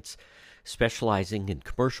experience, specializing in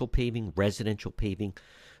commercial paving, residential paving,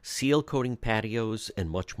 seal coating patios,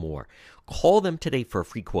 and much more. Call them today for a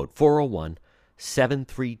free quote,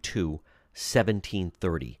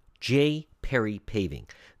 401-732-1730. J. Perry Paving.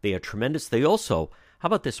 They are tremendous. They also, how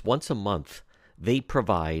about this, once a month, they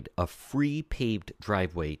provide a free paved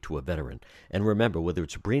driveway to a veteran. And remember, whether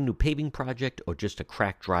it's a brand new paving project or just a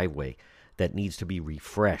cracked driveway that needs to be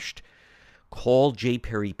refreshed, call J.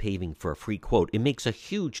 Perry Paving for a free quote. It makes a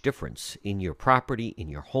huge difference in your property, in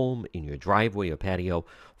your home, in your driveway or patio.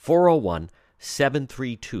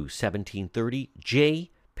 401-732-1730. J.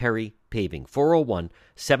 Perry Paving.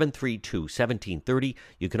 401-732-1730.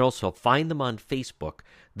 You can also find them on Facebook.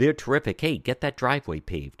 They're terrific. Hey, get that driveway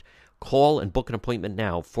paved. Call and book an appointment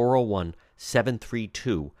now,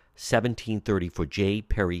 401-732-1730 for J.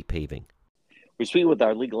 Perry Paving. We're speaking with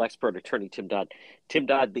our legal expert, attorney Tim Dodd. Tim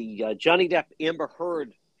Dodd, the Johnny Depp Amber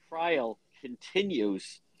Heard trial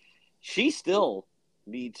continues. She still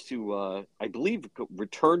needs to, I believe,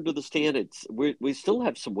 return to the stand. We still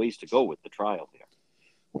have some ways to go with the trial there.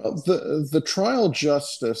 Well, the trial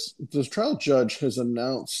judge has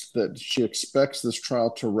announced that she expects this trial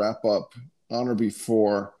to wrap up on or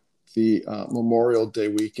before the Memorial Day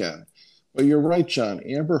weekend. But you're right, John.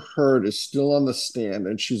 Amber Heard is still on the stand,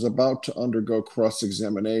 and she's about to undergo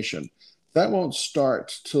cross-examination. That won't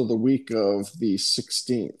start till the week of the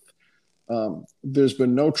 16th. There's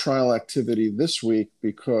been no trial activity this week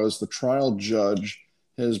because the trial judge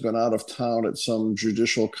has been out of town at some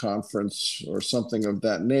judicial conference or something of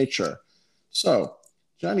that nature. So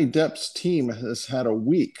Johnny Depp's team has had a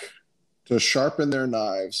week to sharpen their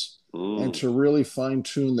knives, and to really fine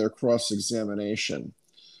tune their cross-examination.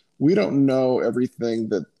 We don't know everything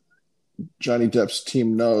that Johnny Depp's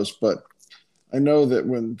team knows, but I know that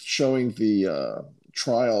when showing the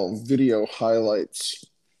trial video highlights,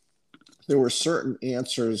 there were certain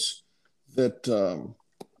answers that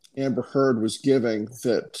Amber Heard was giving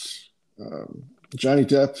that Johnny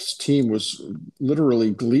Depp's team was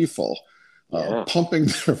literally gleeful, pumping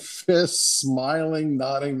their fists, smiling,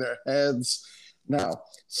 nodding their heads. Now,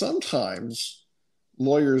 sometimes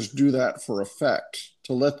lawyers do that for effect,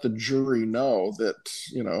 to let the jury know that,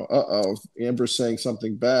 Amber's saying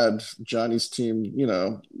something bad. Johnny's team,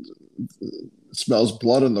 smells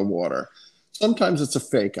blood in the water. Sometimes it's a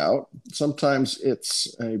fake out. Sometimes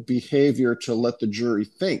it's a behavior to let the jury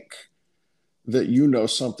think that you know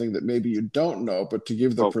something that maybe you don't know, but to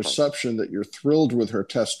give the perception that you're thrilled with her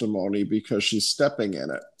testimony because she's stepping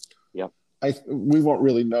in it. Yep. We won't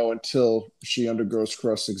really know until she undergoes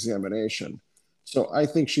cross-examination. So I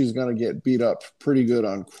think she's going to get beat up pretty good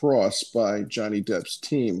on cross by Johnny Depp's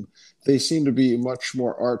team. They seem to be much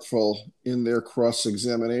more artful in their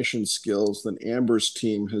cross-examination skills than Amber's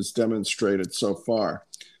team has demonstrated so far.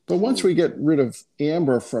 But once we get rid of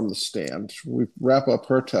Amber from the stand, we wrap up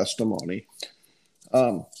her testimony.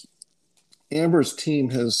 Amber's team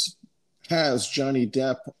has Johnny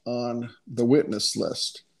Depp on the witness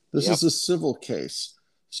list. This is a civil case.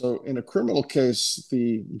 So in a criminal case,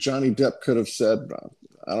 the Johnny Depp could have said,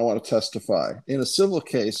 I don't want to testify. In a civil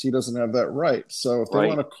case, he doesn't have that right. So if they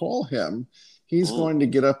want to call him, he's going to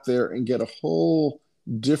get up there and get a whole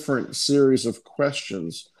different series of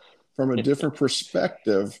questions from a different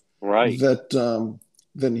perspective that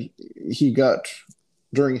than he got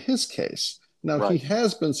during his case. Now, he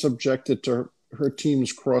has been subjected to her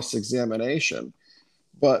team's cross-examination,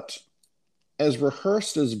 but as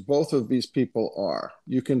rehearsed as both of these people are,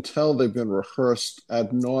 you can tell they've been rehearsed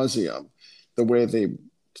ad nauseum, the way they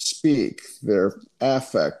speak, their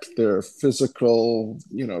affect, their physical,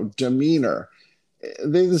 demeanor.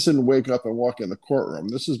 They just didn't wake up and walk in the courtroom.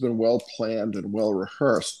 This has been well planned and well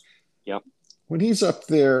rehearsed. Yep. When he's up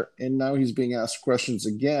there and now he's being asked questions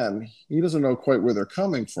again, he doesn't know quite where they're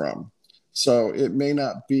coming from. So it may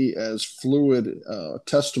not be as fluid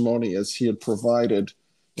testimony as he had provided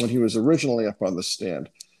when he was originally up on the stand.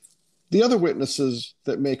 The other witnesses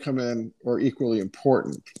that may come in are equally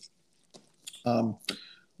important.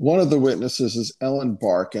 One of the witnesses is Ellen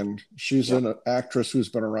Barkin. She's an actress who's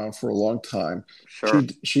been around for a long time. Sure.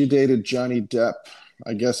 She dated Johnny Depp,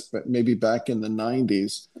 I guess, maybe back in the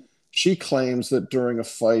 90s. She claims that during a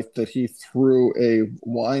fight that he threw a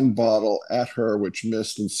wine bottle at her, which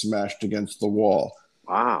missed and smashed against the wall.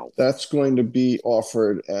 Wow. That's going to be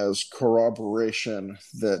offered as corroboration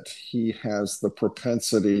that he has the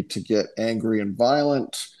propensity to get angry and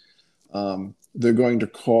violent. They're going to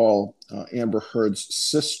call Amber Heard's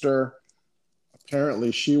sister.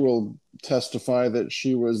 Apparently, she will testify that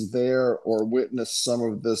she was there or witnessed some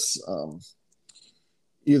of this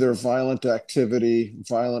either violent activity,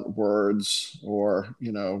 violent words, or,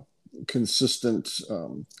 consistent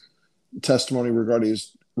testimony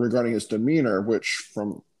regarding his demeanor, which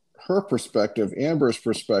from her perspective, Amber's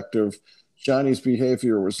perspective, Johnny's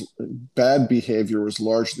bad behavior was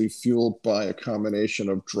largely fueled by a combination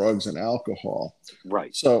of drugs and alcohol.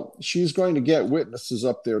 Right. So she's going to get witnesses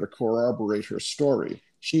up there to corroborate her story.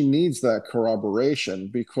 She needs that corroboration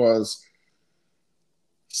because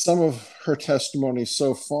some of her testimony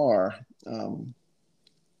so far, from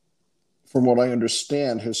what I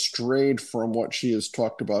understand, has strayed from what she has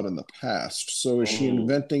talked about in the past. So is she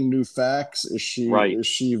inventing new facts? Is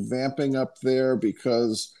she vamping up there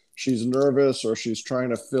because she's nervous or she's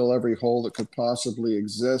trying to fill every hole that could possibly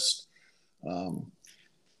exist? The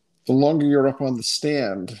longer you're up on the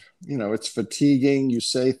stand, it's fatiguing. You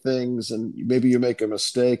say things and maybe you make a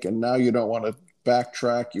mistake and now you don't want to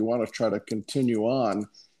backtrack. You want to try to continue on.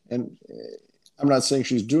 And I'm not saying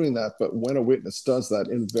she's doing that, but when a witness does that,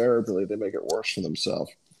 invariably they make it worse for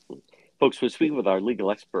themselves. Folks, we're speaking with our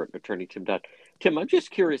legal expert, attorney Tim Dodd. Tim, I'm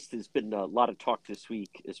just curious, there's been a lot of talk this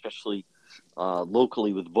week, especially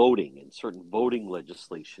locally with voting and certain voting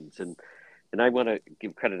legislations. And I want to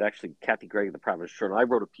give credit, actually, Kathy Gregg of the Providence Journal. I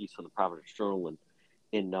wrote a piece on the Providence Journal, and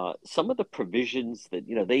in some of the provisions that,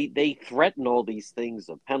 they threaten all these things,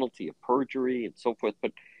 a penalty of perjury and so forth,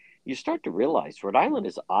 but you start to realize Rhode Island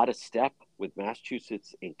is out of step with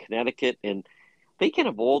Massachusetts and Connecticut, and they can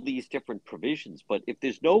have all these different provisions, but if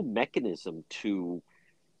there's no mechanism to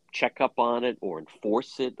check up on it or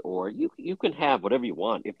enforce it, or you can have whatever you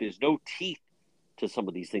want, if there's no teeth to some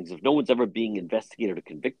of these things, if no one's ever being investigated or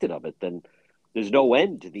convicted of it, then there's no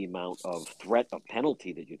end to the amount of threat of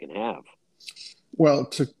penalty that you can have.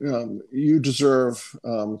 Well, you deserve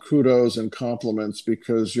kudos and compliments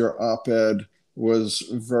because your op-ed was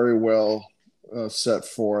very well set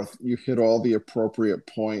forth. You hit all the appropriate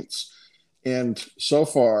points. And so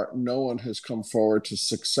far, no one has come forward to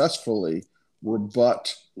successfully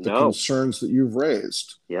rebut the concerns that you've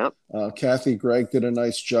raised. Yep. Kathy Gregg did a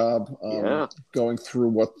nice job going through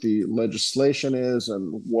what the legislation is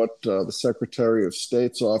and what the Secretary of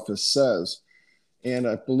State's office says. And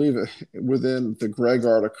I believe within the Gregg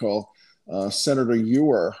article, Senator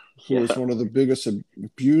Ewer, who is one of the biggest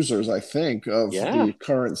abusers, I think, of the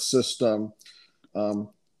current system,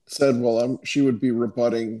 said, well, she would be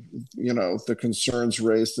rebutting, the concerns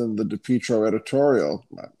raised in the DePietro editorial.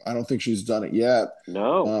 I don't think she's done it yet.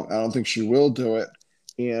 No. I don't think she will do it.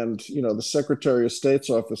 And, the Secretary of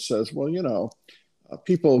State's office says, well,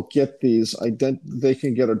 people get they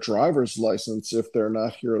can get a driver's license if they're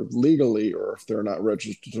not here legally or if they're not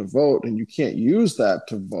registered to vote, and you can't use that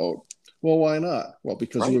to vote. Well, why not? Well,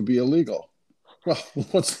 because it would be illegal. Well,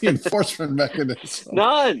 what's the enforcement mechanism?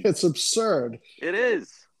 None. It's absurd. It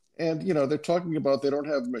is. And, they're talking about they don't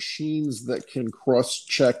have machines that can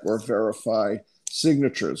cross-check or verify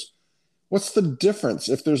signatures. What's the difference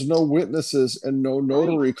if there's no witnesses and no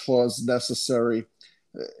notary clause necessary?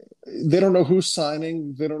 They don't know who's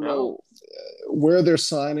signing. They don't know where they're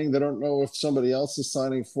signing. They don't know if somebody else is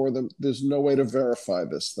signing for them. There's no way to verify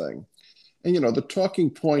this thing. And, the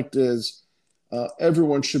talking point is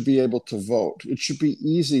everyone should be able to vote. It should be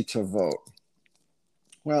easy to vote.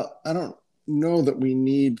 Well, I don't know that we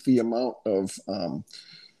need the amount of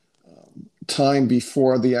time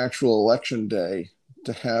before the actual election day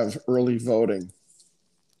to have early voting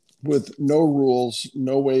with no rules,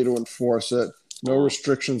 no way to enforce it, no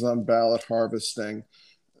restrictions on ballot harvesting,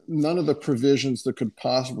 none of the provisions that could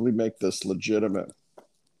possibly make this legitimate.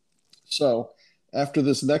 So after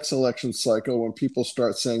this next election cycle, when people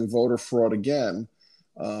start saying voter fraud again,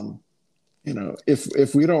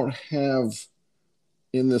 if we don't have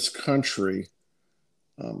in this country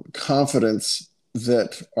confidence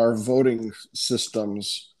that our voting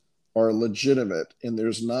systems are legitimate and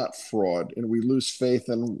there's not fraud, and we lose faith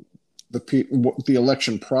in the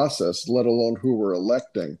election process, let alone who we're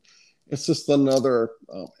electing, it's just another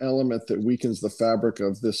element that weakens the fabric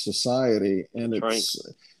of this society. And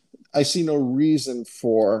I see no reason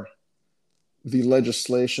for the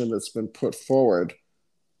legislation that's been put forward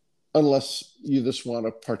unless you just want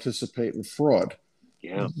to participate in fraud.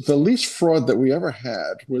 Yeah. The least fraud that we ever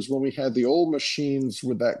had was when we had the old machines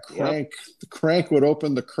with that crank. Yep. The crank would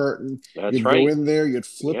open the curtain. You'd go in there, you'd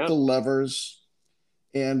flip the levers,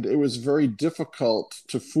 and it was very difficult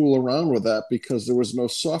to fool around with that because there was no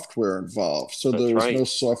software involved. So there was no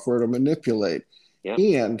software to manipulate. Yep.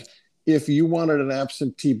 And if you wanted an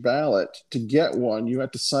absentee ballot, to get one, you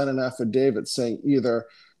had to sign an affidavit saying either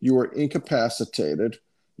you were incapacitated,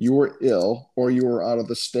 you were ill, or you were out of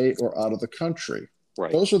the state or out of the country.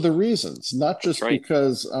 Right. Those are the reasons, not just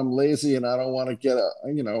because I'm lazy and I don't want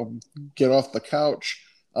to get off the couch.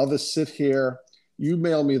 I'll just sit here. You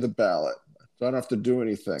mail me the ballot. So I don't have to do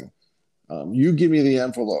anything. You give me the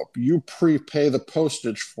envelope. You prepay the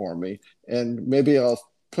postage for me, and maybe I'll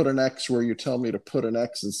put an X where you tell me to put an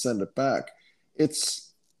X and send it back.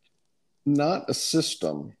 It's not a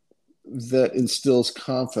system that instills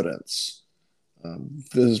confidence.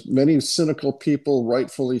 There's many cynical people,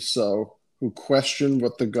 rightfully so, who question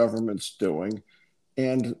what the government's doing.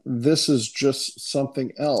 And this is just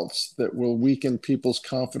something else that will weaken people's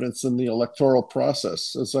confidence in the electoral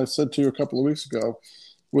process. As I said to you a couple of weeks ago,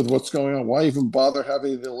 with what's going on, why even bother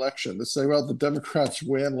having the election? To say, well, the Democrats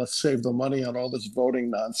win, let's save the money on all this voting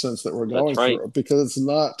nonsense that we're going through, because it's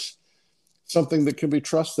not something that can be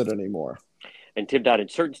trusted anymore. And Tim Dodd, in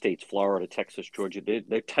certain states, Florida, Texas, Georgia,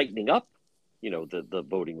 they're tightening up the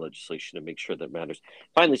voting legislation to make sure that matters.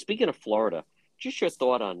 Finally, speaking of Florida, just your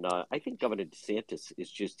thought on, I think Governor DeSantis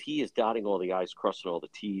he is dotting all the I's, crossing all the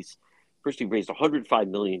T's. First, he raised $105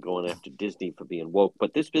 million going after Disney for being woke.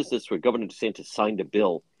 But this business where Governor DeSantis signed a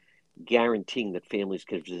bill guaranteeing that families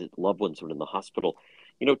could visit loved ones when in the hospital.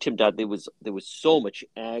 Tim Dodd, there was so much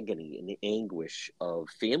agony and the anguish of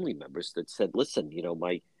family members that said, listen,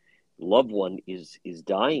 my loved one is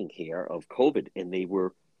dying here of COVID. And they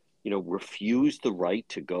were refused the right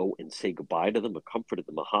to go and say goodbye to them or comfort them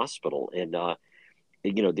in the hospital. And,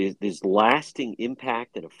 there's lasting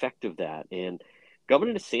impact and effect of that. And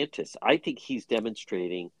Governor DeSantis, I think he's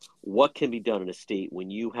demonstrating what can be done in a state when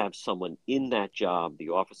you have someone in that job, the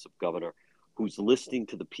office of governor, who's listening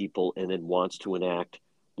to the people and then wants to enact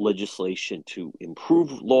legislation to improve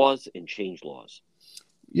laws and change laws.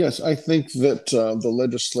 Yes, I think that the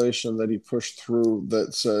legislation that he pushed through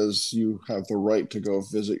that says you have the right to go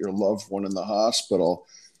visit your loved one in the hospital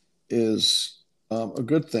is a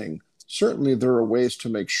good thing. Certainly, there are ways to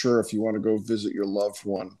make sure if you want to go visit your loved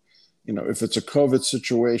one, if it's a COVID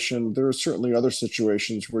situation, there are certainly other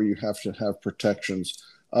situations where you have to have protections,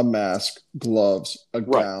 a mask, gloves, a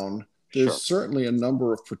Right. gown. Sure. There's certainly a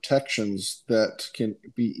number of protections that can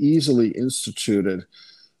be easily instituted.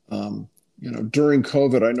 Um, During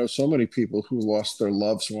COVID, I know so many people who lost their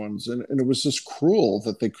loved ones, and it was just cruel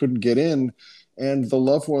that they couldn't get in, and the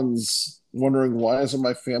loved ones wondering, why isn't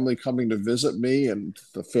my family coming to visit me? And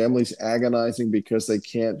the family's agonizing because they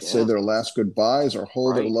can't say Yeah. their last goodbyes or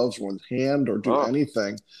hold their Right. loved one's hand or do Oh,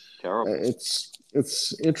 anything. terrible. It's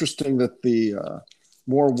interesting that the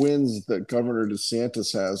more wins that Governor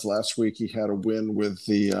DeSantis has. Last week, he had a win with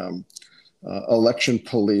the election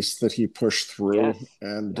police that he pushed through. Yes.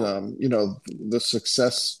 And, Yeah. the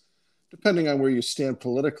success, depending on where you stand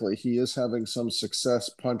politically, he is having some success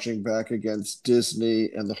punching back against Disney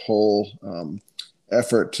and the whole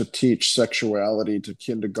effort to teach sexuality to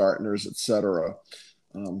kindergartners, etc.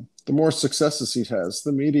 The more successes he has,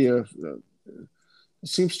 the media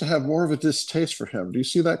seems to have more of a distaste for him. Do you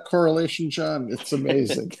see that correlation, John? It's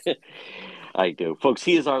amazing. I do. Folks,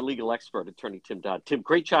 he is our legal expert, Attorney Tim Dodd. Tim,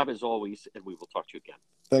 great job as always, and we will talk to you again.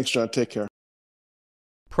 Thanks, John. Take care.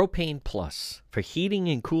 Propane Plus. For heating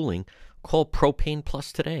and cooling, call Propane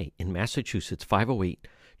Plus today in Massachusetts,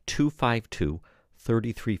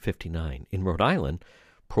 508-252-3359. In Rhode Island,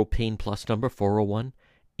 Propane Plus number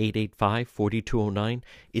 401-885-4209.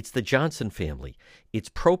 It's the Johnson family. It's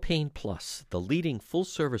Propane Plus, the leading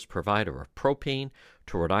full-service provider of propane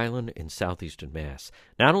to Rhode Island and southeastern Mass.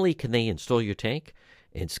 Not only can they install your tank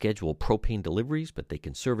and schedule propane deliveries, but they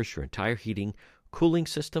can service your entire heating, cooling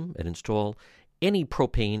system and install any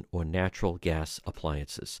propane or natural gas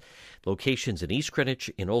appliances. Locations in East Greenwich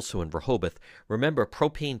and also in Rehoboth. Remember,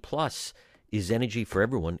 Propane Plus is energy for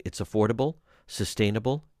everyone. It's affordable,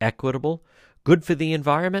 sustainable, equitable, good for the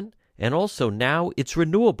environment, and also now it's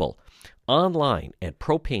renewable. Online at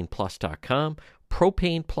propaneplus.com.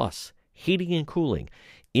 Propane Plus, heating and cooling.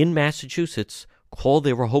 In Massachusetts, call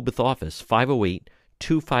their Rehoboth office,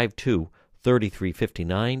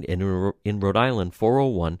 508-252-3359, and in Rhode Island,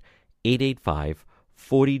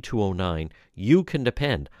 401-885-4209. You can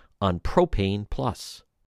depend on Propane Plus.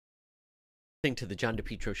 Listening to the John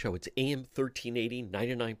DePietro Show. It's AM 1380,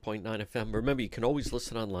 99.9 FM. Remember, you can always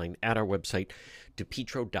listen online at our website,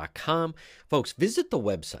 DePietro.com. Folks, visit the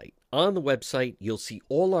website. On the website, you'll see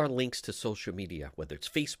all our links to social media, whether it's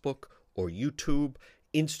Facebook or YouTube,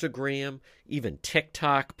 Instagram, even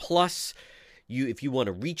TikTok. Plus, if you want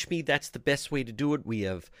to reach me, that's the best way to do it. We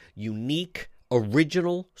have unique,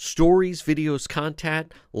 original stories, videos,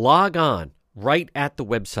 content. Log on right at the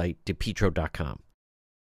website, DePietro.com.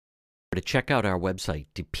 To check out our website,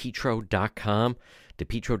 DePietro.com,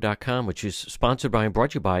 which is sponsored by and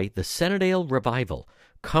brought to you by the Centerdale Revival,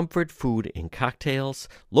 comfort food and cocktails,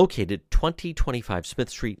 located 2025 Smith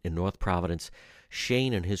Street in North Providence.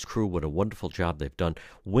 Shane and his crew, what a wonderful job they've done.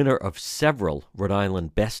 Winner of several Rhode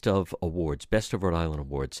Island Best of Rhode Island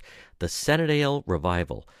Awards. The Centerdale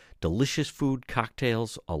Revival. Delicious food,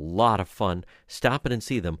 cocktails, a lot of fun. Stop in and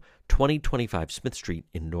see them, 2025 Smith Street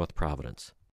in North Providence.